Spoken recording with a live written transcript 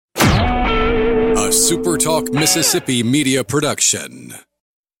SuperTalk Mississippi media production.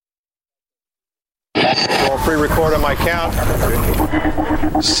 I'll pre-record on my count.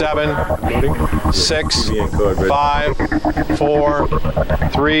 7, 6, 5, 4,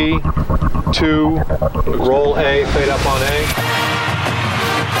 3, 2. Roll A, fade up on A.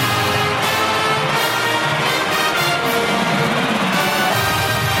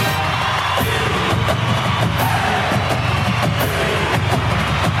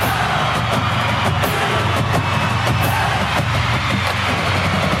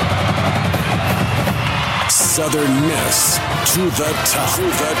 Southern Miss to the top.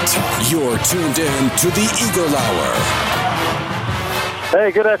 You're tuned in to the Eagle Hour.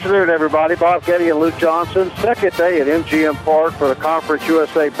 Hey, good afternoon, everybody. Bob Getty and Luke Johnson. Second day at MGM Park for the Conference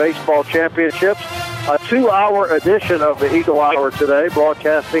USA Baseball Championships. A 2-hour edition of the Eagle Hour today,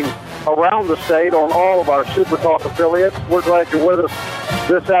 broadcasting around the state on all of our Super Talk affiliates. We're glad you're with us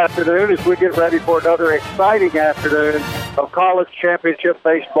this afternoon as we get ready for another exciting afternoon of college championship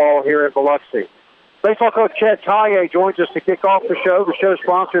baseball here in Biloxi. Baseball coach Chad Calle joins us to kick off the show. The show is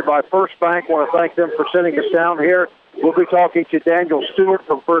sponsored by First Bank. I want to thank them for sending us down here. We'll be talking to Daniel Stewart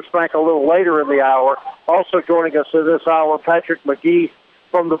from First Bank a little later in the hour. Also joining us in this hour, Patrick McGee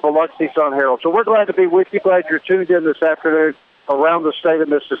from the Biloxi Sun-Herald. So we're glad to be with you. Glad you're tuned in this afternoon around the state of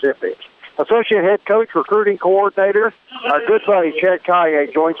Mississippi. Associate head coach, recruiting coordinator, our good buddy Chad Calle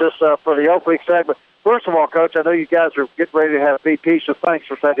joins us for the opening segment. First of all, Coach, I know you guys are getting ready to have BP, so thanks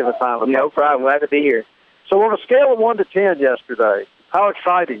for taking the time. No problem. Glad to be here. So on a scale of 1 to 10 yesterday, how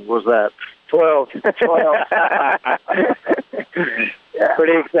exciting was that? 12. Yeah.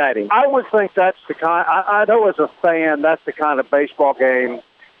 Pretty exciting. I would think that's the kind, I know as a fan, that's the kind of baseball game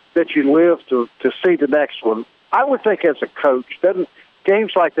that you live to see the next one. I would think as a coach, doesn't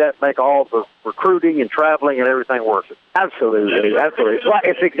games like that make all the recruiting and traveling and everything worth it? Absolutely. Well,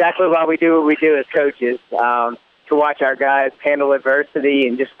 it's exactly why we do what we do as coaches, to watch our guys handle adversity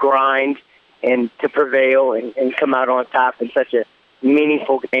and just grind and to prevail and come out on top in such a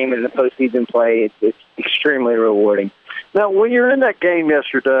meaningful game in the postseason play. It's extremely rewarding. Now, when you're in that game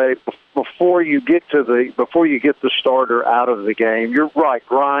yesterday, before you get the starter out of the game, you're right,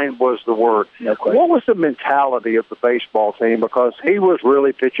 grind was the word. No question. What was the mentality of the baseball team? Because he was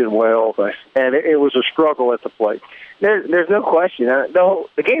really pitching well, and it was a struggle at the plate. There's no question.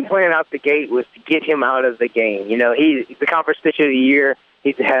 The game plan out the gate was to get him out of the game. You know, he's the conference pitcher of the year.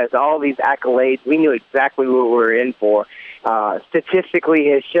 He has all these accolades. We knew exactly what we were in for. Statistically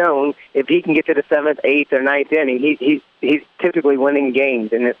has shown if he can get to the 7th, 8th, or 9th inning, he's typically winning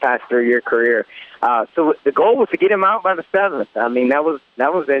games in his past 3-year career. So the goal was to get him out by the 7th. I mean, that was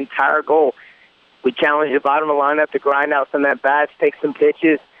the entire goal. We challenged the bottom of the lineup to grind out some at-bats, take some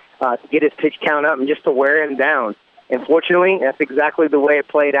pitches, to get his pitch count up, and just to wear him down. And fortunately, that's exactly the way it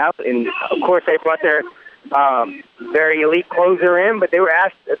played out. And, of course, they brought their very elite closer in, but they were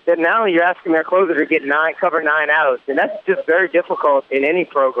asked that now you're asking their closer to cover 9 outs, and that's just very difficult in any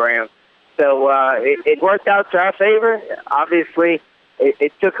program. So it worked out to our favor. Obviously,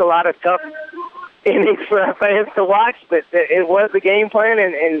 it took a lot of tough innings for our fans to watch, but it was the game plan,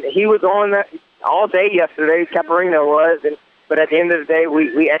 and he was on that all day yesterday. Caparino was, but at the end of the day,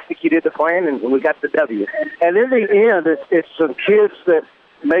 we executed the plan and we got the W. And in the end, it's some kids that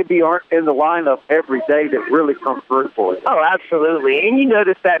maybe aren't in the lineup every day that really come through for you. Oh, absolutely. And you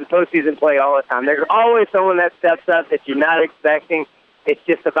notice that in postseason play all the time. There's always someone that steps up that you're not expecting. It's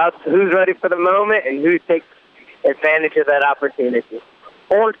just about who's ready for the moment and who takes advantage of that opportunity.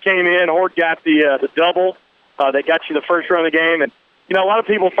 Hort came in. Hort got the double. They got you the first run of the game. And, you know, a lot of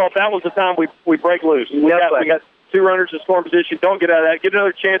people thought that was the time we break loose. We got 2 runners in scoring position. Don't get out of that. Get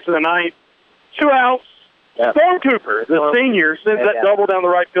another chance in the 9th. 2 outs. Yep. Storm Cooper, the senior, sends that double down the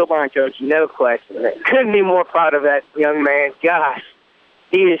right field line, Coach. No question. Couldn't be more proud of that young man. Gosh,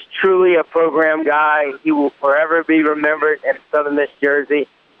 he is truly a program guy. He will forever be remembered in a Southern Miss jersey,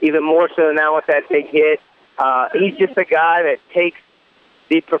 even more so now with that big hit. He's just a guy that takes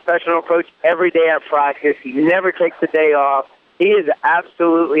the professional approach every day at practice. He never takes a day off. He is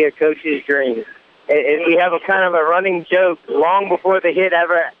absolutely a coach's dream. And we have a kind of a running joke long before the hit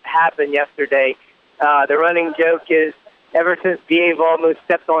ever happened yesterday. The running joke is, ever since B.A. Baldwin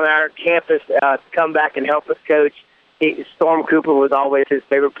stepped on our campus to come back and help us coach, Storm Cooper was always his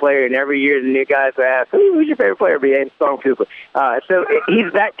favorite player, and every year the new guys would ask, who's your favorite player, B.A.? Storm Cooper. So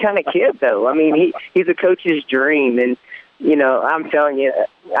he's that kind of kid, though. I mean, he's a coach's dream, and, you know, I'm telling you,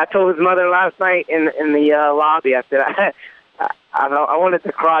 I told his mother last night in the lobby, I said, I wanted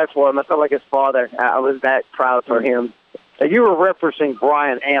to cry for him. I felt like his father. I was that proud for him. You were referencing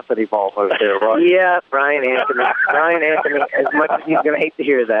Brian Anthony almost there, right? Yeah, Brian Anthony. Brian Anthony, as much as he's going to hate to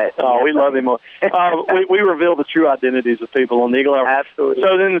hear that. Oh, we love him. We reveal the true identities of people on the Eagle Hour. Absolutely.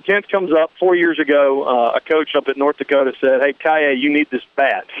 So then the 10th comes up. 4 years ago, a coach up at North Dakota said, hey, Kaye, you need this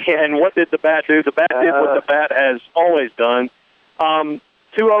bat. And what did the bat do? The bat did what the bat has always done. 2-0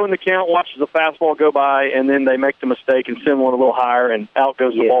 in the count, watches the fastball go by, and then they make the mistake and send one a little higher, and out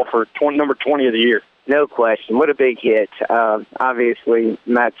goes the ball for number 20 of the year. No question. What a big hit. Obviously,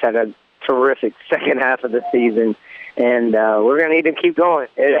 Matt's had a terrific second half of the season, and we're going to need to keep going.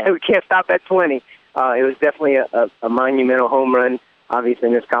 We can't stop at 20. It was definitely a monumental home run, obviously,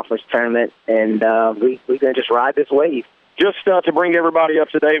 in this conference tournament, and we're going to just ride this wave. Just to bring everybody up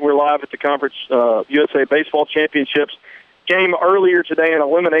to date, we're live at the Conference USA Baseball Championships. Game earlier today, an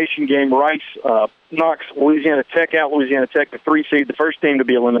elimination game. Rice knocks Louisiana Tech out. Louisiana Tech, the 3 seed, the first team to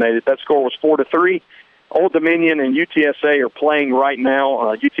be eliminated. That score was 4-3. Old Dominion and UTSA are playing right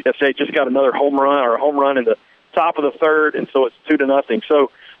now. UTSA just got another home run in the top of the third, and so it's 2-0.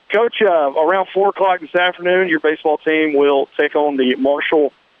 So, Coach, around 4 o'clock this afternoon, your baseball team will take on the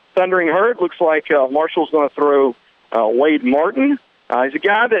Marshall Thundering Herd. Looks like Marshall's going to throw Wade Martin. He's a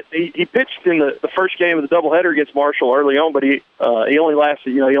guy that he pitched in the first game of the doubleheader against Marshall early on, but he only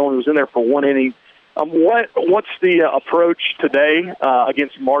lasted, he only was in there for 1 inning. What's the approach today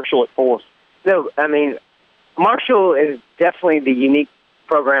against Marshall at 4? No, I mean, Marshall is definitely the unique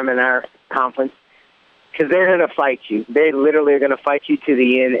program in our conference because they're going to fight you. They literally are going to fight you to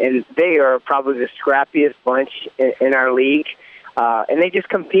the end, and they are probably the scrappiest bunch in our league. And they just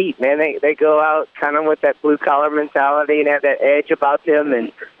compete, man. They go out kind of with that blue-collar mentality and have that edge about them,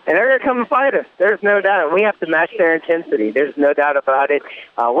 and they're going to come and fight us. There's no doubt. We have to match their intensity. There's no doubt about it.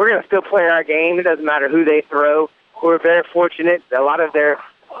 We're going to still play our game. It doesn't matter who they throw. We're very fortunate. A lot of their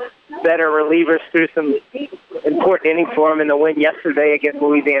better relievers threw some important innings for them in the win yesterday against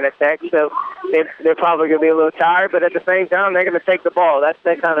Louisiana Tech. So they're probably going to be a little tired, but at the same time, they're going to take the ball. That's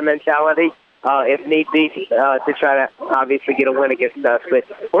that kind of mentality. If need be, to try to obviously get a win against us. But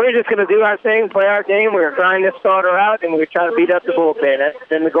we're just going to do our thing, play our game. We're trying to starter out, and we're trying to beat up the bullpen. That's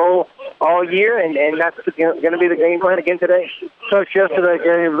been the goal all year, and that's going to be the game plan again today. Coach, yesterday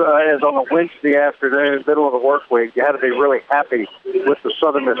game is on a Wednesday afternoon, middle of the work week. You had to be really happy with the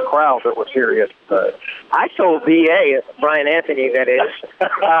Southern Miss crowd that was here yesterday. I told B.A., Brian Anthony, that is,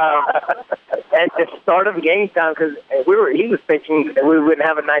 at the start of game time, because he was thinking that we wouldn't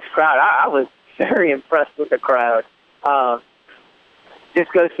have a nice crowd. I was very impressed with the crowd.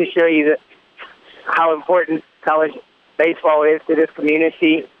 Just goes to show you how important college baseball is to this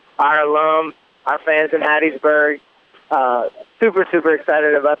community, our alum, our fans in Hattiesburg. Super, super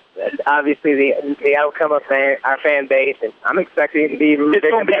excited about, obviously, the outcome of our fan base, and I'm expecting it to be even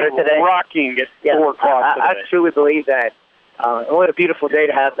better today. Rocking at 4 o'clock today. I truly believe that. And what a beautiful day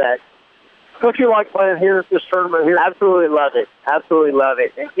to have that. Don't you like playing here at this tournament here? Absolutely love it. Absolutely love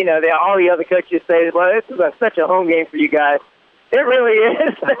it. And, all the other coaches say, well, this is such a home game for you guys. It really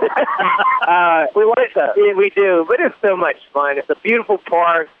is. We like that. Yeah, we do, but it's so much fun. It's a beautiful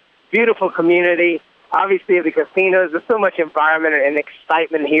park, beautiful community. Obviously, the casinos, there's so much environment and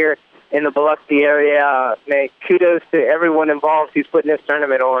excitement here in the Biloxi area. Man, kudos to everyone involved who's putting this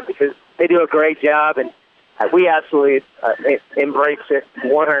tournament on because they do a great job, and we absolutely embrace it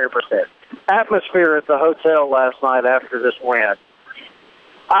 100%. Atmosphere at the hotel last night after this win?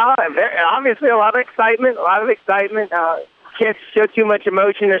 Obviously, a lot of excitement. Can't show too much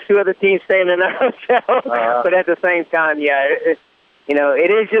emotion. There's 2 other teams staying in the hotel. But at the same time, it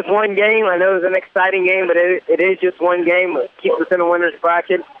is just one game. I know it's an exciting game, but it is just one game. It keeps us in the winner's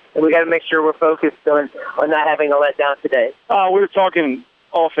bracket, and we got to make sure we're focused on not having a letdown today. We were talking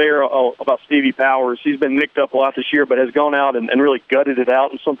off air about Stevie Powers. He's been nicked up a lot this year, but has gone out and really gutted it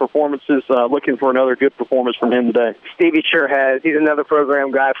out in some performances. Looking for another good performance from him today. Stevie sure has. He's another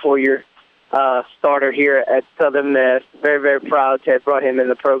program guy, 4-year starter here at Southern Miss. Very, very proud to have brought him in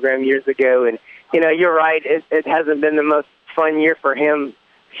the program years ago. And, you're right. It hasn't been the most fun year for him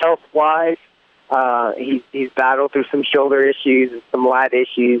health-wise. He's battled through some shoulder issues and some lat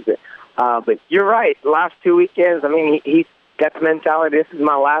issues. But you're right. The last 2 weekends, he's got the mentality, this is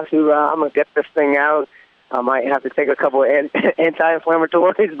my last hurrah. I'm going to get this thing out. I might have to take a couple of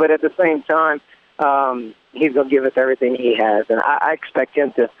anti-inflammatories, but at the same time, he's going to give us everything he has. And I expect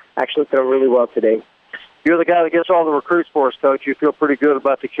him to actually throw really well today. You're the guy that gets all the recruits for us, Coach. You feel pretty good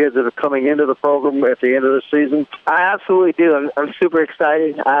about the kids that are coming into the program at the end of the season? I absolutely do. I'm super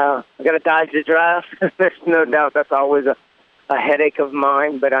excited. I got to dodge the draft. There's no doubt that's always a headache of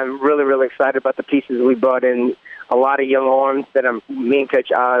mine, but I'm really, really excited about the pieces we brought in. A lot of young arms that me and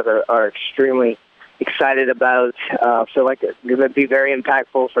Coach Oz are extremely excited about. Feel like it's going to be very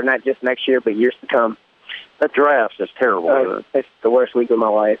impactful for not just next year, but years to come. That draft is terrible. It's the worst week of my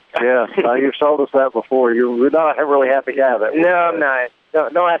life. Yeah, you've told us that before. You're not really happy to have it. No, I'm not.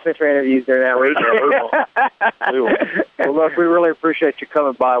 Don't ask me for interviews during that week. We will. Well, look, we really appreciate you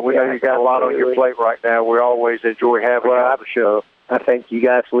coming by. We know you got a lot on your plate right now. We always enjoy having you on the show. I thank you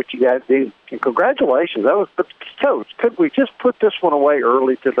guys for what you guys do. And congratulations. Coach, could we just put this one away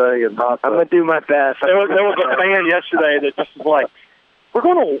early today and not? I'm going to do my best. There was a fan yesterday that just was like,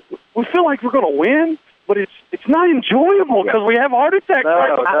 we feel like we're going to win, but it's not enjoyable because we have heart attacks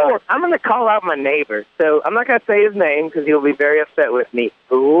right before. I'm going to call out my neighbor. So I'm not going to say his name because he'll be very upset with me.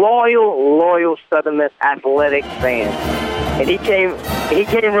 Loyal Southern Miss athletic fan. And he came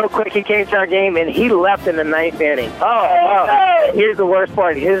real quick. He came to our game, and he left in the ninth inning. Oh. Here's the worst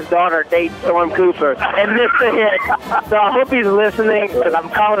part. His daughter dates Storm Cooper and missed the hit. So I hope he's listening because I'm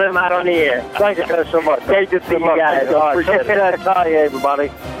calling him out on the air. Thank you guys so much. Great to see you guys. Appreciate it. Everybody.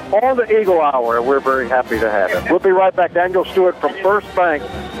 On the Eagle Hour, we're very happy to have him. We'll be right back. Daniel Stewart from First Bank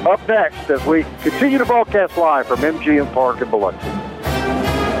up next as we continue to broadcast live from MGM Park in Biloxi.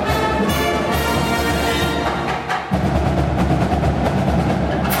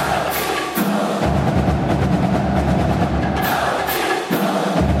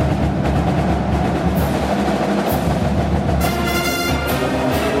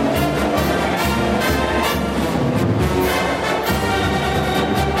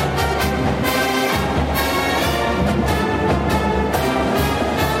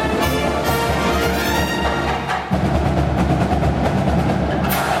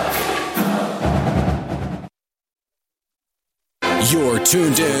 You're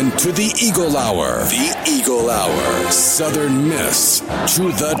tuned in to the Eagle Hour. The Eagle Hour. Southern Miss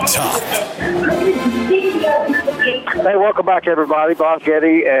to the top. Hey, welcome back, everybody. Bob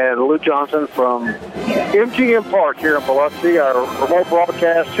Getty and Luke Johnson from MGM Park here in Biloxi. Our remote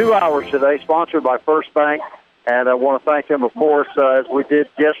broadcast, 2 hours today, sponsored by First Bank. And I want to thank them, of course, as we did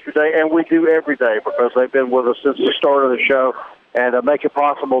yesterday, and we do every day, because they've been with us since the start of the show and make it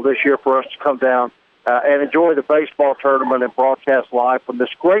possible this year for us to come down and enjoy the baseball tournament and broadcast live from this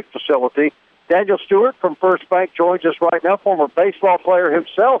great facility. Daniel Stewart from First Bank joins us right now, former baseball player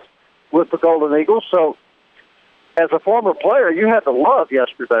himself with the Golden Eagles. So, as a former player, you had the love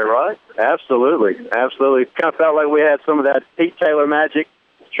yesterday, right? Absolutely. Kind of felt like we had some of that Pete Taylor magic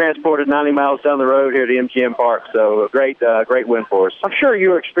transported 90 miles down the road here to MGM Park. So, a great win for us. I'm sure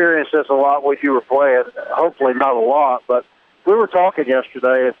you experienced this a lot when you were playing. Hopefully not a lot, but we were talking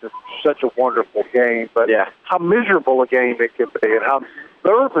yesterday. It's such a wonderful game, but how miserable a game it can be and how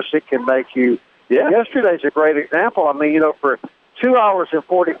nervous it can make you. Yeah. Yesterday's a great example. I mean, for 2 hours and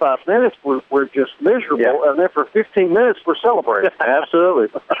 45 minutes, we're just miserable, and then for 15 minutes, we're celebrating.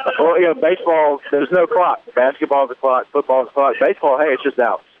 Absolutely. Well, baseball, there's no clock. Basketball's the clock, football's the clock. Baseball, hey, it's just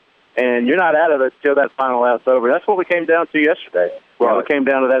outs. And you're not out of it until that final out's over. That's what we came down to yesterday. Right. We came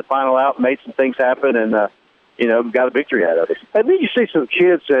down to that final out, made some things happen, and got a victory out of it. And then you see some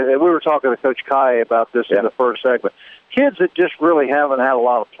kids, and we were talking to Coach Kai about this in the first segment, kids that just really haven't had a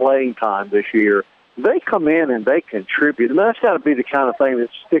lot of playing time this year, they come in and they contribute. And that's got to be the kind of thing that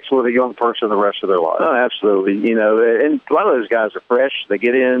sticks with a young person the rest of their life. Oh, absolutely. And a lot of those guys are fresh. They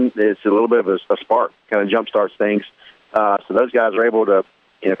get in. It's a little bit of a spark, kind of jumpstarts things. So those guys are able to,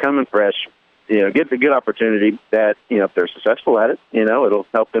 come in fresh, get the good opportunity that, if they're successful at it, it'll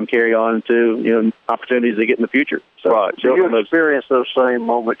help them carry on to, opportunities they get in the future. So, right. So you experience those same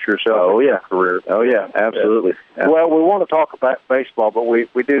moments yourself in your career. Oh, yeah, absolutely. Yeah. Well, we want to talk about baseball, but we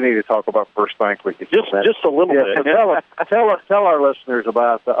do need to talk about First Bank with you. Just a little bit. So tell our listeners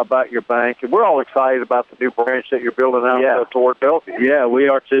about your bank. And we're all excited about the new branch that you're building out toward Bellevue. Yeah, we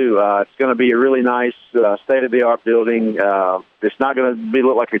are too. It's going to be a really nice state-of-the-art building. It's not going to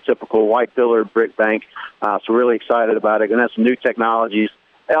look like your typical white pillar brick bank. So we're really excited about it. And that's some new technologies.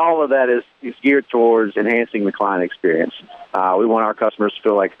 And all of that is geared towards enhancing the client experience. We want our customers to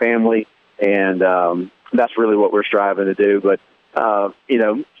feel like family, and that's really what we're striving to do. But,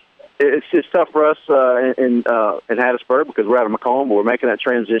 it's tough for us in Hattiesburg because we're out of Macomb, but we're making that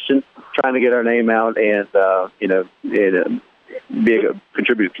transition, trying to get our name out and,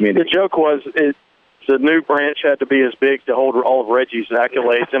 contribute to the community. The joke was the new branch had to be as big to hold all of Reggie's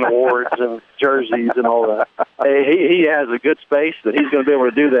accolades and awards and jerseys and all that. He has a good space that he's going to be able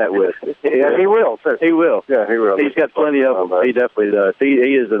to do that with. Yeah, he will. He will. Yeah, he will. He's got plenty of them. He definitely does. He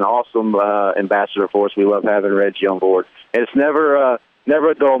is an awesome ambassador for us. We love having Reggie on board. And it's never a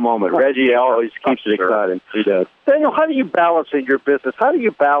dull moment. Reggie always keeps it exciting. He does. Daniel, how do you balance in your business? How do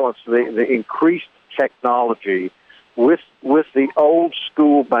you balance the increased technology with the old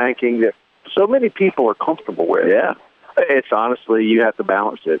school banking that so many people are comfortable with. Yeah. It's honestly, you have to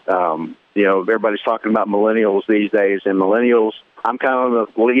balance it. Everybody's talking about millennials these days, and millennials, I'm kind of on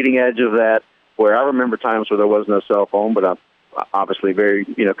the leading edge of that, where I remember times where there was no cell phone, but I'm obviously very,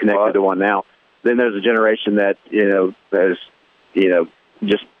 connected to one now. Then there's a generation that, has,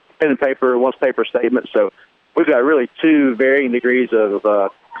 just pen and paper, wants paper statements. So we've got really two varying degrees of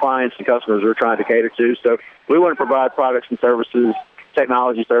clients and customers we're trying to cater to. So we want to provide products and services,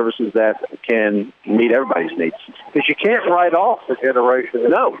 technology services that can meet everybody's needs. Because you can't write off the generation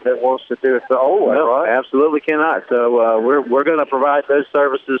that wants to do it the old way, right? Absolutely cannot. So we're going to provide those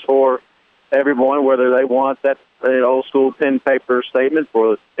services for everyone, whether they want that old school pen paper statement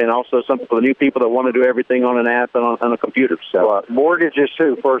and also something for the new people that want to do everything on an app and on a computer. So mortgages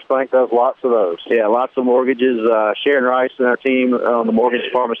too. First Bank does lots of those. Yeah, lots of mortgages. Sharon Rice and our team on the mortgage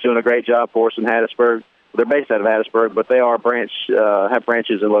department is doing a great job for us in Hattiesburg. They're based out of Hattiesburg, but they are have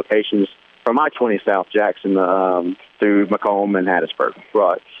branches and locations from I-20 South Jackson through Macomb and Hattiesburg.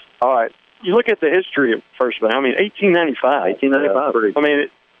 Right. All right. You look at the history of First Bank. 1895. 1895. Yeah,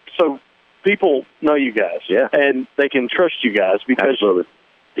 so people know you guys. Yeah. And they can trust you guys because Absolutely.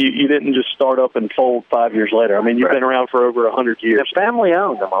 You didn't just start up and fold 5 years later. You've been around for over 100 years. They're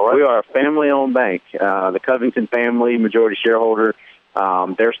family-owned, am I right? We are a family-owned bank. The Covington family, majority shareholder,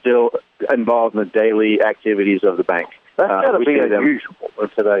 they're still involved in the daily activities of the bank. That's got to be unusual in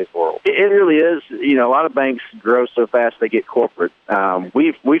today's world. It really is. A lot of banks grow so fast they get corporate.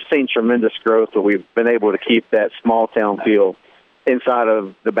 We've seen tremendous growth, but we've been able to keep that small-town feel inside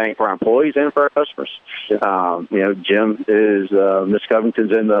of the bank for our employees and for our customers. Jim is, Miss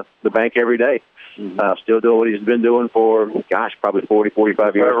Covington's in the bank every day. Still doing what he's been doing for, probably 40,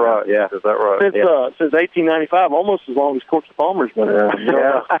 45 years. Right. Yeah. Is that right? Since 1895, almost as long as Corky Palmer's been around.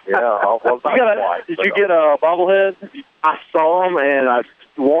 Yeah. Did you get a bobblehead? I saw him, and I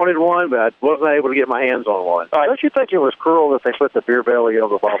wanted one, but I wasn't able to get my hands on one. Don't you think it was cruel that they put the beer belly on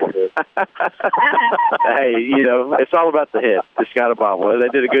the bobblehead? Hey, it's all about the head. It's got a bobble. They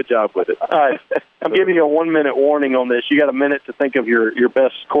did a good job with it. All right. I'm giving you a 1-minute warning on this. You got a minute to think of your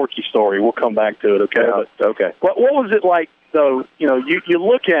best Corky story. We'll come back to it, okay? Yeah, okay. What was it like, though? You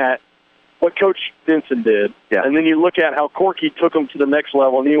look at what Coach Denson did, and then you look at how Corky took them to the next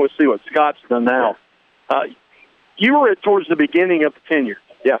level, and you will see what Scott's done now. You were towards the beginning of the tenure.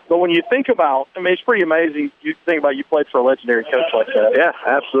 Yeah. But when you think about, it's pretty amazing. You think about you played for a legendary coach like that. Yeah,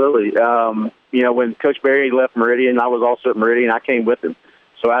 absolutely. When Coach Berry left Meridian, I was also at Meridian. I came with him.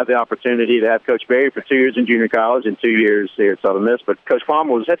 So I had the opportunity to have Coach Berry for 2 years in junior college and 2 years here at Southern Miss. But Coach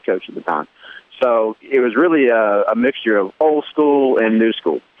Palmer was head coach at the time. So it was really a mixture of old school and new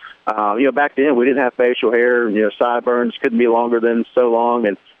school. Back then we didn't have facial hair. Sideburns couldn't be longer than so long.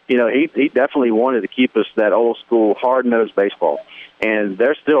 And, he definitely wanted to keep us that old school, hard-nosed baseball. And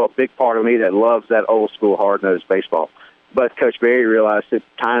there's still a big part of me that loves that old school, hard-nosed baseball. But Coach Berry realized that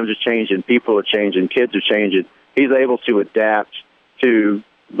times are changing, people are changing, kids are changing. He's able to adapt to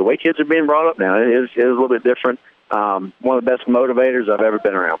the way kids are being brought up now. It is a little bit different. One of the best motivators I've ever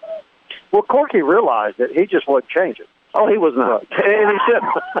been around. Well, Corky realized that he just wasn't changing. Oh, he was not. And he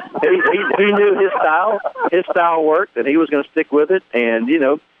shouldn't. He knew his style. His style worked, and he was going to stick with it. And, he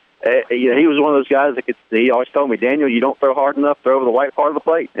was one of those guys that he always told me, Daniel, you don't throw hard enough, throw over the white part of the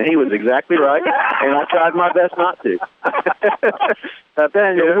plate. And he was exactly right, and I tried my best not to. Now,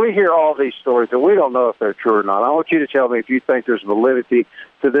 Daniel, we hear all these stories, and we don't know if they're true or not. I want you to tell me if you think there's validity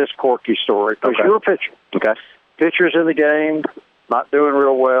to this Corky story, because you're a pitcher. Okay. Pitcher's in the game, not doing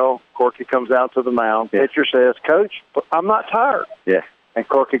real well. Corky comes out to the mound. Yeah. Pitcher says, Coach, I'm not tired. Yeah. And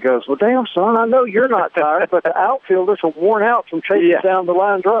Corky goes, well, damn, son, I know you're not tired, but the outfielders are worn out from chasing down the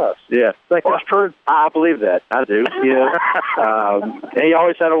line drives. Yeah. Think that's true? I believe that. I do. And he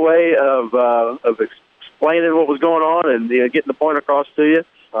always had a way of explaining what was going on and getting the point across to you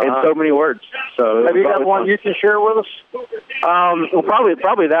in so many words. So have you got one you can share with us? Well,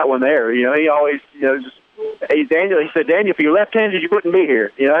 probably that one there. He always, just. He said, Daniel, if you're left-handed, you wouldn't be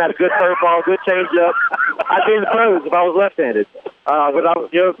here. I had a good curveball, good changeup. I'd be in the pros if I was left-handed. But I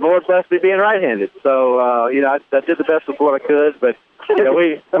was, Lord bless me, being right-handed. So, I did the best with what I could. But,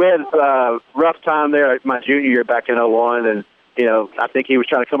 we had a rough time there my junior year back in 2001. And, I think he was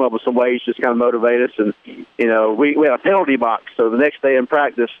trying to come up with some ways to just kind of motivate us. And, we had a penalty box. So the next day in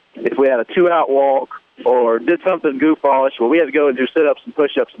practice, if we had a 2-out walk, or did something goofballish, we had to go and do sit-ups and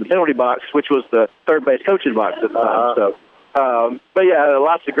push-ups in the penalty box, which was the third base coaching box at the time. But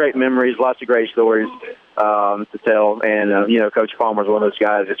lots of great memories, lots of great stories to tell. And, Coach Palmer's one of those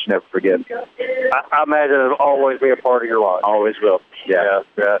guys that you never forget. I imagine it'll always be a part of your life. Always will. Yeah.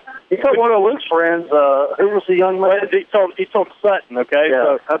 You took one of Luke's friends, who was the young man? He told Sutton, okay?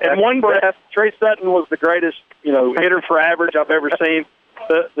 Yeah. So, Okay. in one breath, Trey Sutton was the greatest, hitter for average I've ever seen.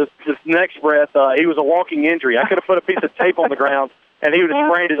 The next breath, he was a walking injury. I could have put a piece of tape on the ground, and he would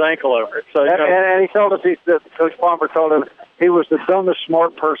have sprained his ankle over it. So, and he told us, Coach Palmer told him he was the dumbest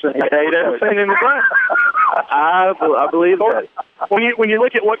smart person he'd ever seen in the ground. I believe that. When you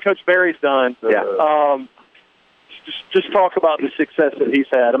look at what Coach Berry's done, just talk about the success that he's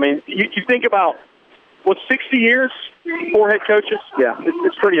had. I mean, you think about 60 years, 4 head coaches. Yeah,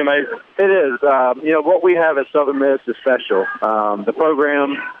 it's pretty amazing. It is. What we have at Southern Miss is special. The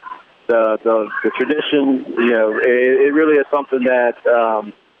program, the tradition. It really is something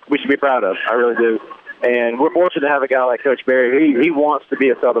that we should be proud of. I really do. And we're fortunate to have a guy like Coach Berry. He wants to be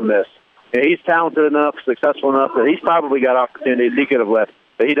a Southern Miss. And he's talented enough, successful enough that he's probably got opportunities he could have left,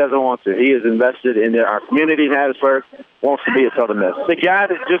 but he doesn't want to. He is invested in our community in Hattiesburg, wants to be a Southern Miss. The guy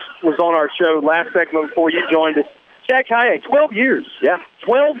that just was on our show last segment before you joined us, Jack Hayek, 12 years. Yeah.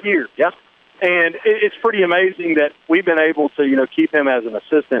 12 years. Yeah. And it's pretty amazing that we've been able to, keep him as an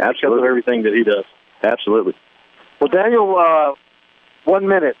assistant because of everything that he does. Absolutely. Well, Daniel, 1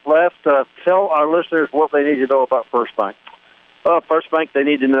 minute left. Tell our listeners what they need to know about First Bank. First Bank, they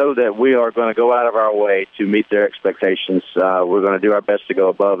need to know that we are going to go out of our way to meet their expectations. We're going to do our best to go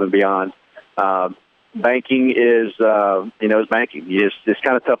above and beyond. Banking is banking. It's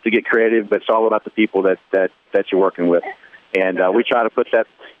kind of tough to get creative, but it's all about the people that you're working with. And we try to put that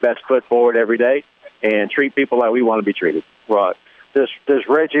best foot forward every day and treat people like we want to be treated. Right. Does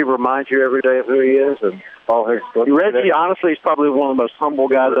Reggie remind you every day of who he is and all his? Reggie, honestly, is probably one of the most humble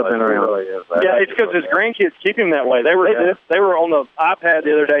guys I've been around. Really is. Yeah, it's because his grandkids keep him that way. They were on the iPad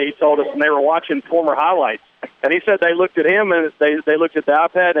the other day. He told us, and they were watching former highlights. And he said they looked at him, and they looked at the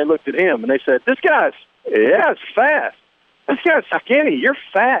iPad, and they looked at him, and they said, "This guy's fast. This guy's skinny. You're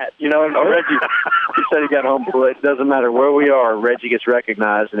fat." And Reggie, he said he got home. Well, it doesn't matter where we are. Reggie gets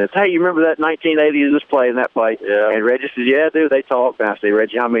recognized, and it's, "Hey, you remember that 1980 this play and that play?" Yeah. And Reggie says, "Yeah, dude." They talk. And I say,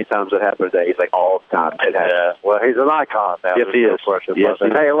 "Reggie, how many times that happened today?" He's like, "All the time." It happens. Yeah. Well, he's an icon now. Yes, he is. Yes,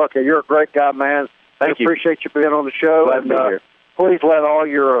 Hey, look, you're a great guy, man. Thank you. Appreciate you being on the show. Glad to be here. Please let all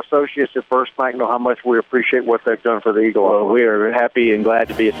your associates at First Bank know how much we appreciate what they've done for the Eagle. Well, we are happy and glad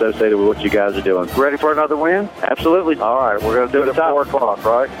to be associated with what you guys are doing. Ready for another win? Absolutely. All right, we're going to do it at 4 o'clock,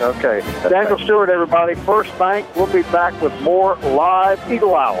 right? Okay. Daniel Stewart, everybody. First Bank. We'll be back with more live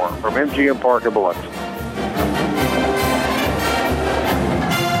Eagle Hour from MGM Park in Biloxi.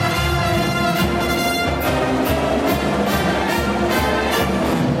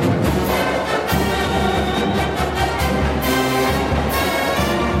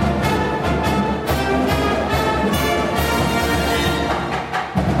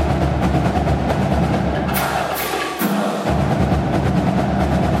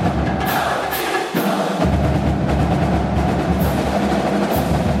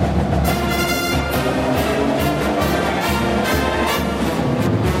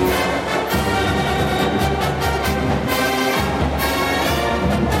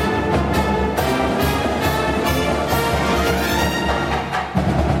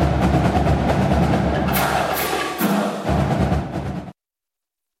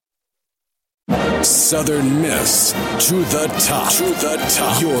 Southern Miss to the top. To the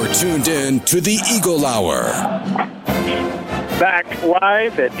top. You're tuned in to the Eagle Hour. Back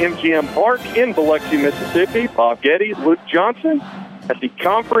live at MGM Park in Biloxi, Mississippi. Bob Getty, Luke Johnson at the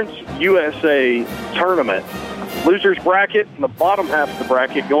Conference USA Tournament. Losers bracket, in the bottom half of the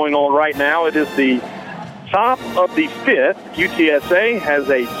bracket going on right now. It is the top of the fifth. UTSA has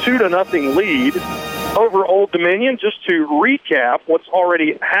a 2-0 lead over Old Dominion. Just to recap what's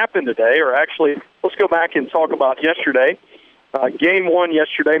already happened today, or actually, let's go back and talk about yesterday. Game 1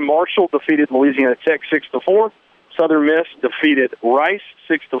 yesterday, Marshall defeated Louisiana Tech 6-4. Southern Miss defeated Rice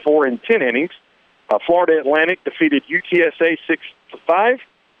 6-4 in 10 innings. Florida Atlantic defeated UTSA 6-5.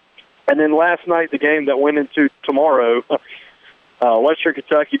 And then last night, the game that went into tomorrow, Western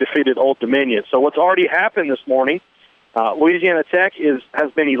Kentucky defeated Old Dominion. So what's already happened this morning, Louisiana Tech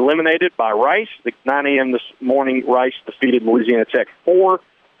has been eliminated by Rice. At 9 a.m. this morning, Rice defeated Louisiana Tech 4-3.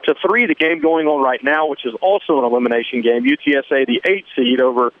 The game going on right now, which is also an elimination game, UTSA, the 8 seed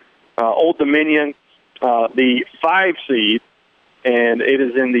over Old Dominion, the 5 seed, and it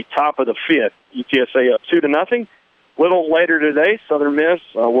is in the top of the fifth. UTSA up 2-0. A little later today, Southern Miss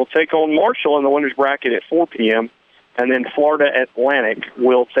will take on Marshall in the winners bracket at 4 p.m., and then Florida Atlantic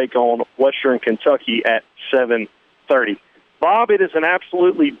will take on Western Kentucky at 7:30. Bob, it is an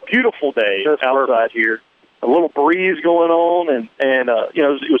absolutely beautiful day outside here. A little breeze going on, and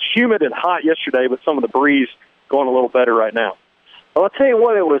it was humid and hot yesterday, but some of the breeze going a little better right now. Well, I'll tell you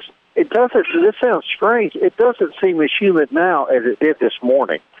what, it was It doesn't. This sounds strange. It doesn't seem as humid now as it did this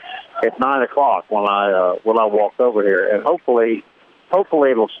morning at 9 o'clock when I walked over here, and hopefully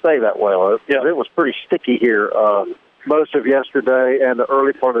it'll stay that way. It was pretty sticky here most of yesterday and the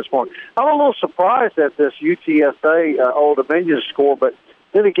early part of this morning. I'm a little surprised at this UTSA Old Dominion score, but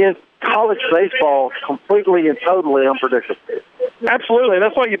then again, college baseball completely and totally unpredictable. Absolutely,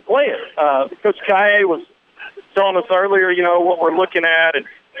 that's why you play it. Coach Kaye was telling us earlier, what we're looking at, and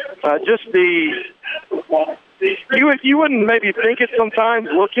just you wouldn't maybe think it sometimes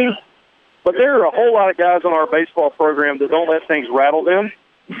looking, but there are a whole lot of guys on our baseball program that don't let things rattle them.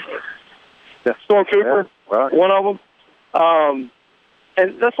 Storm Cooper, one of them.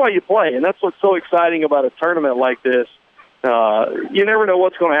 And that's why you play, and that's what's so exciting about a tournament like this. You never know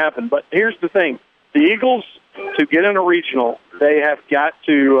what's going to happen, but here's the thing. The Eagles, to get in a regional, they have got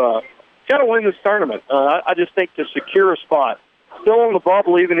to win this tournament. I just think to secure a spot, still on the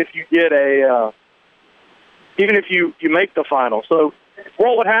bubble, even if you get even if you make the final. So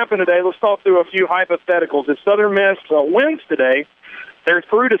what would happen today? Let's talk through a few hypotheticals. If Southern Miss wins today, they're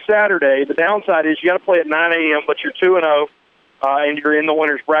through to Saturday. The downside is you got to play at 9 a.m., but you're 2-0, and you're in the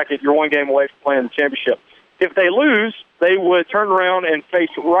winner's bracket. You're one game away from playing the championship. If they lose, they would turn around and face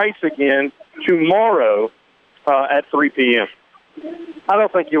Rice again tomorrow at 3 p.m. I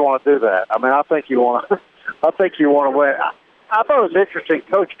don't think you want to do that. I mean, I think you want to win. I thought it was interesting.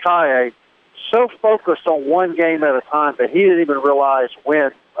 Coach Kaye so focused on one game at a time that he didn't even realize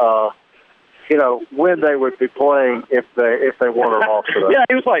when they would be playing if they won or lost today. Yeah,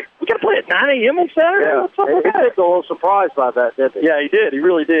 he was like, "We got to play at 9 a.m. on Saturday." Yeah, he was a little surprised by that, didn't he? Yeah, he did. He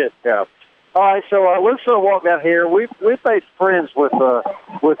really did. Yeah. All right, so let's walk down here. We've made friends with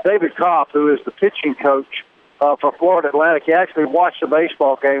David Kopp, who is the pitching coach for Florida Atlantic. He actually watched the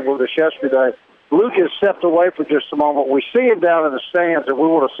baseball game with us yesterday. Luke has stepped away for just a moment. We see him down in the stands, and we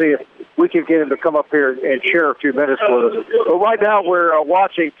want to see if we can get him to come up here and share a few minutes with us. But right now we're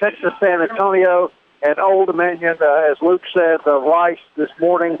watching Texas San Antonio and Old Dominion. As Luke said, Rice this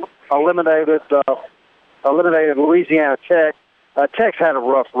morning eliminated Louisiana Tech. Tech's had a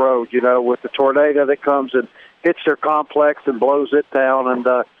rough road, with the tornado that comes and hits their complex and blows it down. And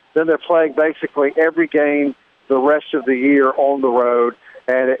then they're playing basically every game the rest of the year on the road.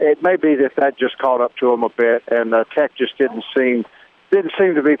 And it may be that just caught up to them a bit, and Tech just didn't seem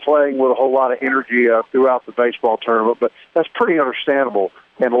to be playing with a whole lot of energy throughout the baseball tournament. But that's pretty understandable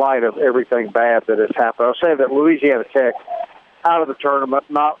in light of everything bad that has happened. I'll say that Louisiana Tech out of the tournament,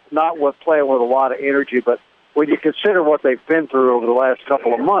 not with playing with a lot of energy, but when you consider what they've been through over the last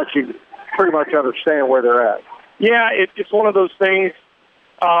couple of months, you pretty much understand where they're at. Yeah, it's one of those things.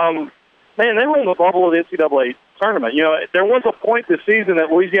 Man, they were in the bubble of the NCAA tournament. There was a point this season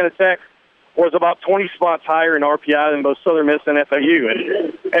that Louisiana Tech was about 20 spots higher in RPI than both Southern Miss and FAU,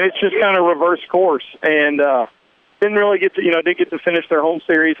 and it's just kind of reverse course. And didn't really get to finish their home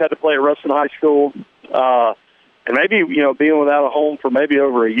series. Had to play at Ruston High School, and maybe being without a home for maybe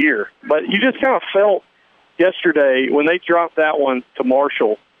over a year. But you just kind of felt yesterday when they dropped that one to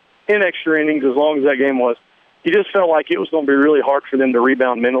Marshall in extra innings, as long as that game was, you just felt like it was going to be really hard for them to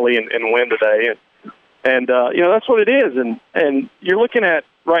rebound mentally and win today. And that's what it is. And you're looking at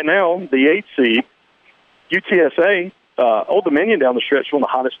right now the 8th seed, UTSA, Old Dominion down the stretch, one of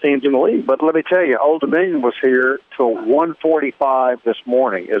the hottest teams in the league. But let me tell you, Old Dominion was here till 1:45 this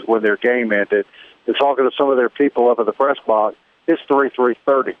morning is when their game ended. And talking to some of their people up at the press box, it's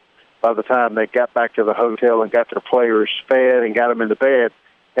 3:30 by the time they got back to the hotel and got their players fed and got them into bed.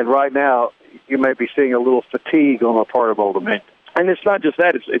 And right now, you may be seeing a little fatigue on the part of Old Dominion. And it's not just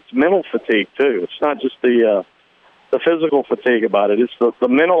that; it's mental fatigue too. It's not just the physical fatigue about it. It's the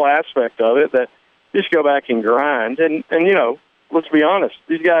mental aspect of it that just go back and grind. And let's be honest,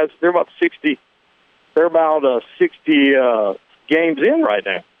 these guys they're about 60 games in right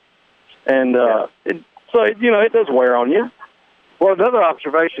now, and so it does wear on you. Well, another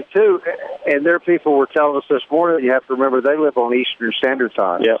observation, too, and their people were telling us this morning, you have to remember they live on Eastern Standard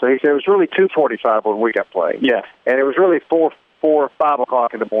Time. Yeah. So he said it was really 2:45 when we got played. Yeah. And it was really 4 or 5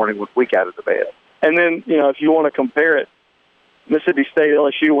 o'clock in the morning when we got into bed. And then, if you want to compare it, Mississippi State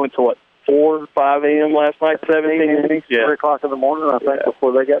LSU went to, 4 or 5 a.m. last night, 17 innings? Yeah. 3 o'clock in the morning, I think,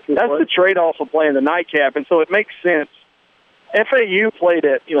 before they got through. That's the trade-off of playing the nightcap, and so it makes sense. FAU played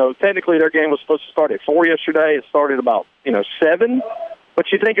at, technically their game was supposed to start at 4 yesterday. It started about, 7.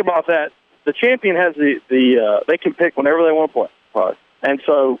 But you think about that, the champion has they can pick whenever they want to play. Right. And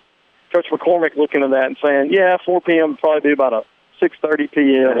so Coach McCormick looking at that and saying, 4 p.m. would probably be about a 6:30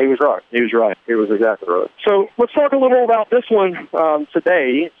 p.m. He was right. He was right. He was exactly right. So let's talk a little about this one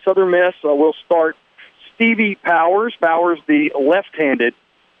today. Southern Miss will start Stevie Powers. Powers, the left-handed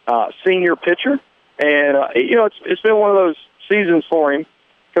senior pitcher. And, it's been one of those seasons for him.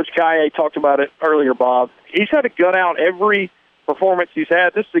 Coach Kaye talked about it earlier, Bob. He's had to gut out every performance he's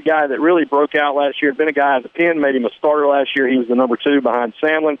had. This is a guy that really broke out last year. Been a guy at the pen, made him a starter last year. He was the number 2 behind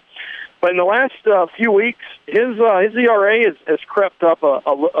Samlin. But in the last few weeks, his ERA has crept up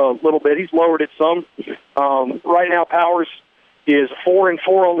a little bit. He's lowered it some. Right now, Powers is 4-4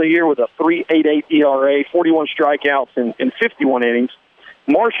 on the year with a 3.88 ERA, 41 strikeouts in 51 innings.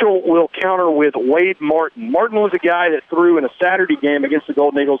 Marshall will counter with Wade Martin. Martin was a guy that threw in a Saturday game against the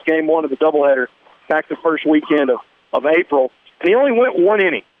Golden Eagles, game 1 of the doubleheader back the first weekend of April. And he only went 1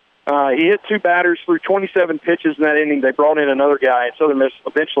 inning. He hit 2 batters, threw 27 pitches in that inning. They brought in another guy, and Southern Miss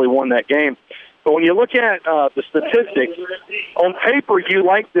eventually won that game. But when you look at the statistics, on paper you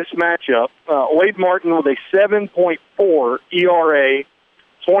like this matchup. Wade Martin with a 7.4 ERA,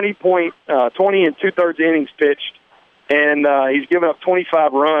 20 and 2/3 innings pitched, and he's given up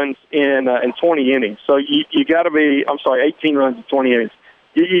 25 runs in 20 innings. So you got to be, 18 runs in 20 innings.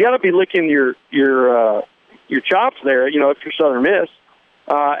 You got to be licking your chops there, if you're Southern Miss.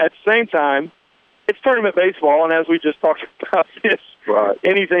 At the same time, it's tournament baseball, and as we just talked about this, right,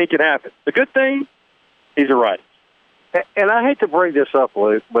 anything can happen. The good thing, he's a righty. And I hate to bring this up,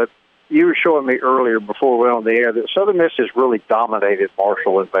 Luke, but you were showing me earlier before we went on the air that Southern Miss has really dominated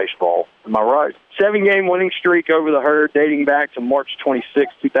Marshall in baseball. Am I right? 7-game winning streak over the Herd dating back to March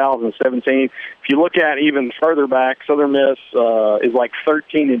 26, 2017. If you look at even further back, Southern Miss is like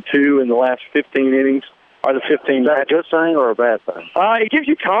 13-2 in the last 15 innings. Are the 15? Is that a good thing or a bad thing? It gives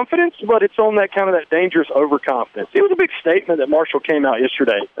you confidence, but it's on that kind of that dangerous overconfidence. It was a big statement that Marshall came out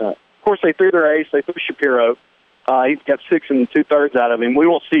yesterday. Of course, they threw their ace. They threw Shapiro. He's got 6 2/3 out of him. We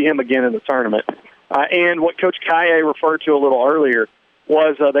won't see him again in the tournament. And what Coach Kaye referred to a little earlier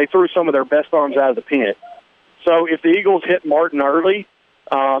was they threw some of their best arms out of the pen. So if the Eagles hit Martin early,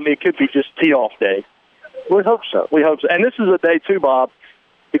 it could be just tee-off day. We hope so. We hope so. And this is a day, too, Bob.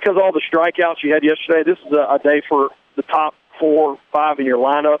 Because all the strikeouts you had yesterday, this is a day for the top 4, 5 in your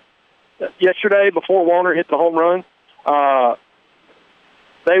lineup. Yesterday, before Warner hit the home run,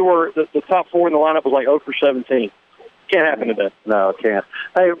 they were the top 4 in the lineup was like 0 for 17. Can't happen today. No, it can't.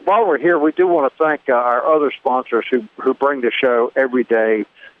 Hey, while we're here, we do want to thank our other sponsors who bring the show every day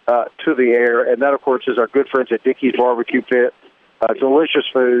to the air, and that, of course, is our good friends at Dickey's Barbecue Pit. Delicious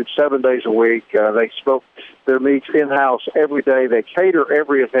food, 7 days a week. They smoke their meats in-house every day. They cater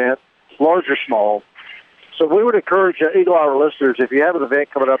every event, large or small. So we would encourage Eagle Hour listeners, if you have an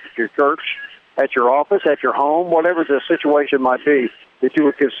event coming up at your church, at your office, at your home, whatever the situation might be, that you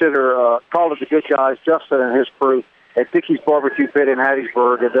would consider calling the good guys, Justin and his crew, at Dickey's Barbecue Pit in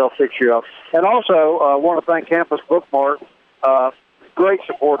Hattiesburg, and they'll fix you up. And also, I want to thank Campus Bookmart, great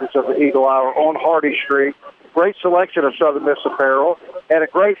supporters of the Eagle Hour on Hardy Street. Great selection of Southern Miss apparel at a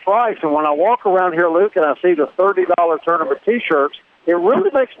great price. And when I walk around here, Luke, and I see the $30 tournament T-shirts, it really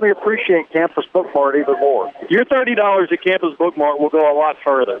makes me appreciate Campus Bookmart even more. Your $30 at Campus Bookmart will go a lot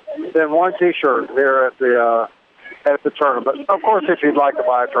further than one T-shirt there at the tournament. Of course, if you'd like to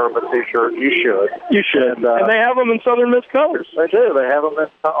buy a tournament T-shirt, you should. You should. And they have them in Southern Miss colors. They do. They have them in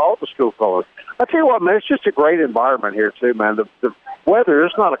all the school colors. I tell you what, man, it's just a great environment here, too, man. The weather,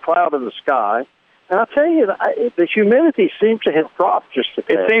 there's not a cloud in the sky. And I'll tell you, the humidity seems to have dropped just a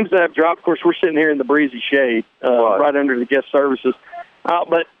bit. It seems to have dropped. Of course, we're sitting here in the breezy shade right under the guest services.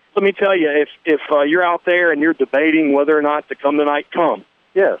 But let me tell you, if you're out there and you're debating whether or not to come tonight, come.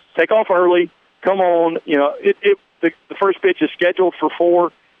 Yes. Take off early. Come on. The first pitch is scheduled for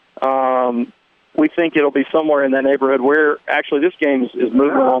 4. We think it'll be somewhere in that neighborhood where actually this game is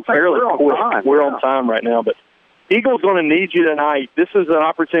moving along fairly quick. We're on time right now, but Eagles going to need you tonight. This is an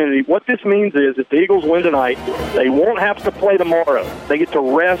opportunity. What this means is if the Eagles win tonight, they won't have to play tomorrow. They get to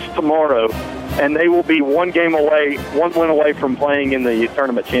rest tomorrow, and they will be one win away from playing in the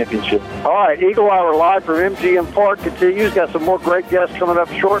tournament championship. All right, Eagle Hour live from MGM Park continues. Got some more great guests coming up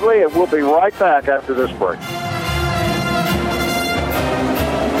shortly, and we'll be right back after this break.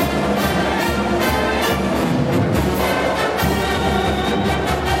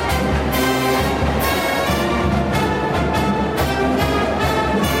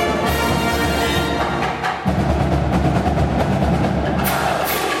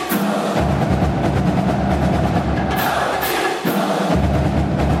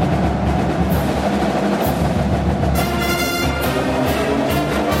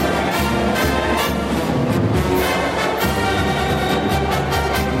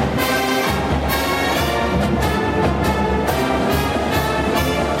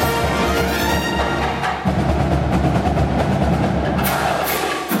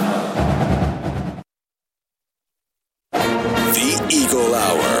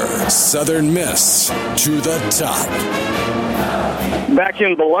 Southern Miss to the top. Back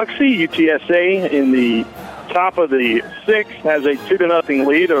in Biloxi, UTSA in the top of the sixth has a 2-0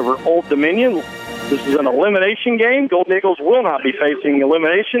 lead over Old Dominion. This is an elimination game. Golden Eagles will not be facing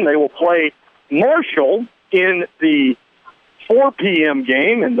elimination. They will play Marshall in the 4 p.m.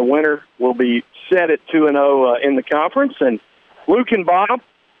 game, and the winner will be set at 2-0 in the conference. And Luke and Bob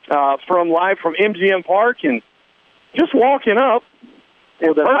live from MGM Park, and just walking up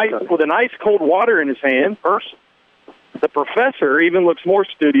with a nice cold water in his hand. First, the professor even looks more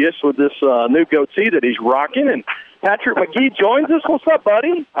studious with this new goatee that he's rocking. And Patrick McGee joins us. What's up,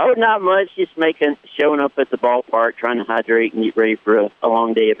 buddy? Oh, not much. Just showing up at the ballpark, trying to hydrate and get ready for a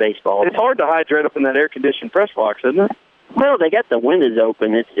long day of baseball. It's hard to hydrate up in that air-conditioned press box, isn't it? Well, they got the windows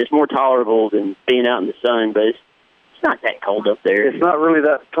open. It's more tolerable than being out in the sun, but it's not that cold up there. It's not really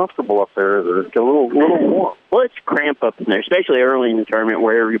that comfortable up there, is it? It's a little warm. Well, it's cramped up in there, especially early in the tournament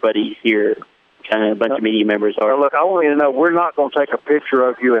where everybody's here. Kind of a bunch of media members are. Look, I want you to know we're not going to take a picture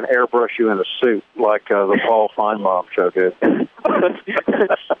of you and airbrush you in a suit like the Paul Feinbaum show did.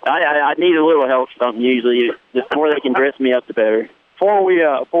 I need a little help something usually. The more they can dress me up, the better. Before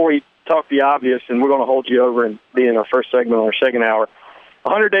we talk the obvious, and we're going to hold you over and be in our first segment on our second hour,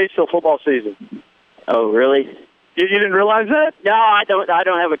 100 days till football season. Oh, really? You didn't realize that? No, I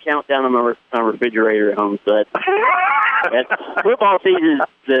don't have a countdown on my refrigerator at home, so that's football season.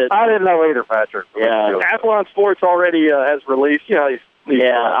 I didn't know either, Patrick. Yeah. Athlon Sports already has released. I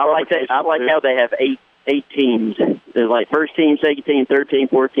like that. I like how they have eight teams. There's like first team, second team, third team,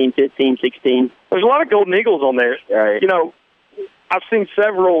 14, 15, 16. There's a lot of Golden Eagles on there. Right. I've seen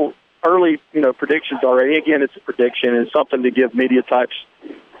several early, predictions already. Again, it's a prediction. It's something to give media types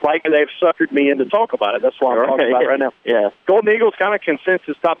like they've suckered me in to talk about it. That's why I'm talking about it right now. Yeah. Golden Eagles kind of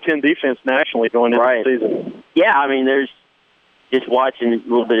consensus top 10 defense nationally going into the season. Yeah, I mean, there's just watching a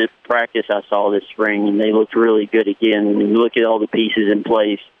little bit of practice I saw this spring, and they looked really good again. And you look at all the pieces in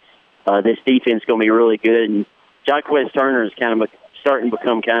place, this defense is going to be really good. And Jaquez Turner is kind of starting to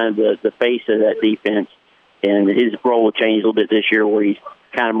become kind of the face of that defense. And his role will change a little bit this year where he's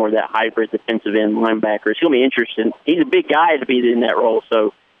kind of more that hybrid defensive end linebacker. It's going to be interesting. He's a big guy to be in that role,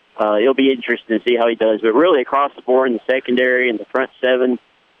 so it'll be interesting to see how he does. But really across the board in the secondary and the front seven,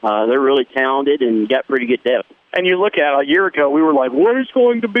 they're really talented and got pretty good depth. And you look at a year ago, we were like, what is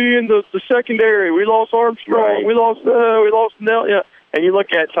going to be in the secondary? We lost Armstrong. Right. We lost Nell. Yeah. And you look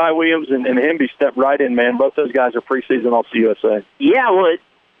at Ty Williams and Hemby step right in, man. Both those guys are preseason All USA. Yeah, well,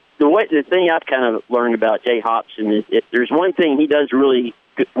 the thing I've kind of learned about Jay Hopson is if there's one thing he does really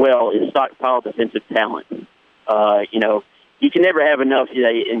well is stockpile defensive talent. You can never have enough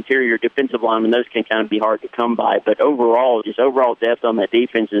interior defensive linemen. Those can kind of be hard to come by. But overall depth on that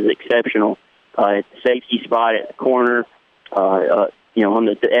defense is exceptional. At the safety spot, at the corner, at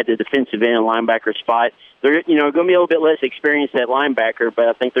the defensive end linebacker spot. They're going to be a little bit less experienced at linebacker, but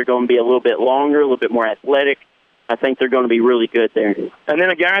I think they're going to be a little bit longer, a little bit more athletic. I think they're going to be really good there. And then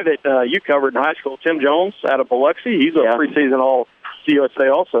a guy that you covered in high school, Tim Jones, out of Biloxi. He's a preseason All-USA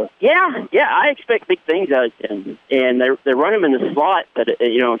also. Yeah, I expect big things out of him. And they run him in the slot, but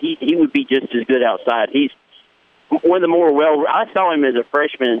he would be just as good outside. He's one of the more I saw him as a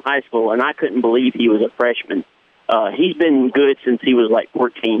freshman in high school, and I couldn't believe he was a freshman. He's been good since he was like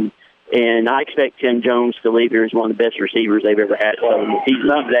 14. And I expect Tim Jones to leave here as one of the best receivers they've ever had. So he's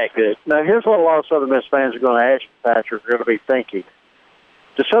not that good. Now, here's what a lot of Southern Miss fans are going to ask you, Patrick. They're going to be thinking,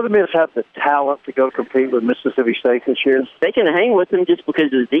 does Southern Miss have the talent to go compete with Mississippi State this year? They can hang with them just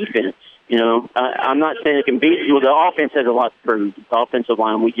because of the defense. I'm not saying they can beat. Well, the offense has a lot to prove. The offensive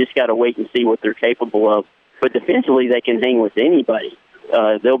line, we just got to wait and see what they're capable of. But defensively, they can hang with anybody.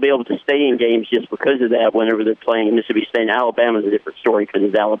 They'll be able to stay in games just because of that whenever they're playing Mississippi State. And Alabama's a different story because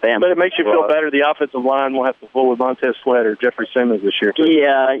it's Alabama. But it makes you feel better. The offensive line will have to pull with Montez Sweat or Jeffrey Simmons this year, too.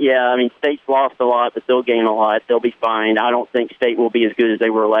 Yeah. I mean, State's lost a lot, but they'll gain a lot. They'll be fine. I don't think State will be as good as they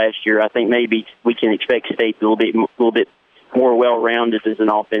were last year. I think maybe we can expect State a little bit more well-rounded as an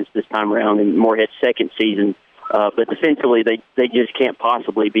offense this time around and Moorhead's second season. But defensively, they just can't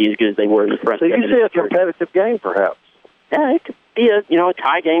possibly be as good as they were in the front. So you see a competitive game, perhaps? Yeah, it could be a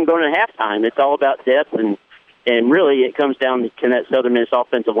tie game going to halftime. It's all about depth, and really it comes down to can that Southern Miss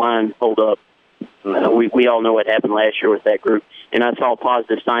offensive line hold up. We all know what happened last year with that group, and I saw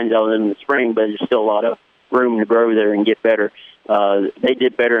positive signs out of them in the spring, but there's still a lot of room to grow there and get better. They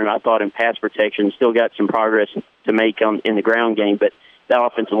did better, and I thought in pass protection, still got some progress to make in the ground game, but that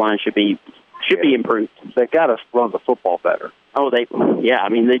offensive line should be improved. They got to run the football better.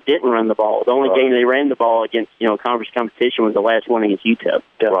 They didn't run the ball. The only game they ran the ball against, conference competition was the last one against UTEP.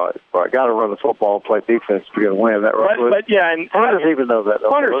 Yeah. Right. Got to run the football and play defense if you're going to win. That right? But and punters even know that.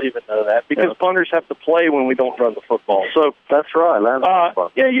 Punters even know that because punters have to play when we don't run the football. So that's right.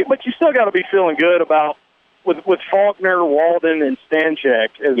 But you still got to be feeling good about with Faulkner, Walden, and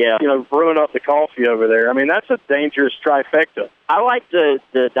Stanchek, brewing up the coffee over there. I mean, that's a dangerous trifecta. I like the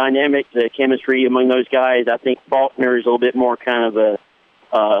dynamic, the chemistry among those guys. I think Faulkner is a little bit more kind of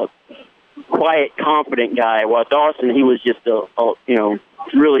a quiet, confident guy, while Dawson, he was just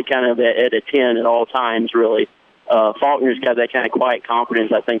really kind of at a 10 at all times, really. Faulkner's got that kind of quiet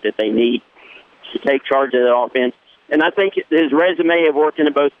confidence I think that they need to take charge of that offense. And I think his resume of working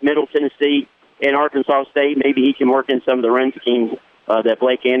in both Middle Tennessee and Arkansas State, maybe he can work in some of the run schemes that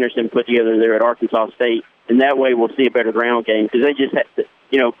Blake Anderson put together there at Arkansas State, and that way we'll see a better ground game because they just have to,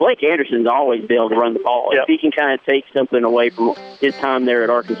 Blake Anderson's always been able to run the ball. Yep. If he can kind of take something away from his time there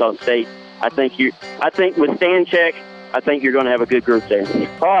at Arkansas State, I think with Stanchek, I think you're going to have a good group there.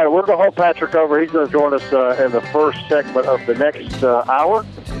 All right, we're going to hold Patrick over. He's going to join us in the first segment of the next hour.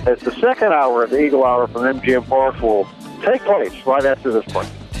 As the second hour of the Eagle Hour from MGM Park will take place right after this break.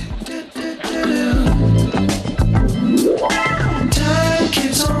 Time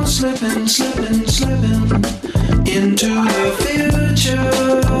keeps on slipping into the future.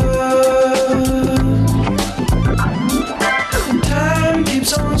 Time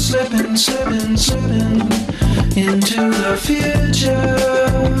keeps on slipping into the future.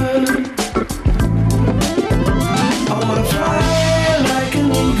 I wanna fly like an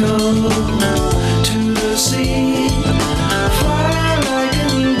eagle to the sea. Fly like an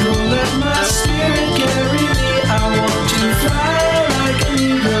eagle, let my spirit carry me. I want to fly like an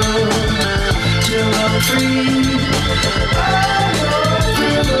eagle till I'm free. I go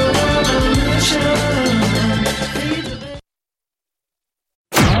through the revolution.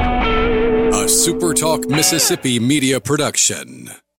 A SuperTalk Mississippi media production.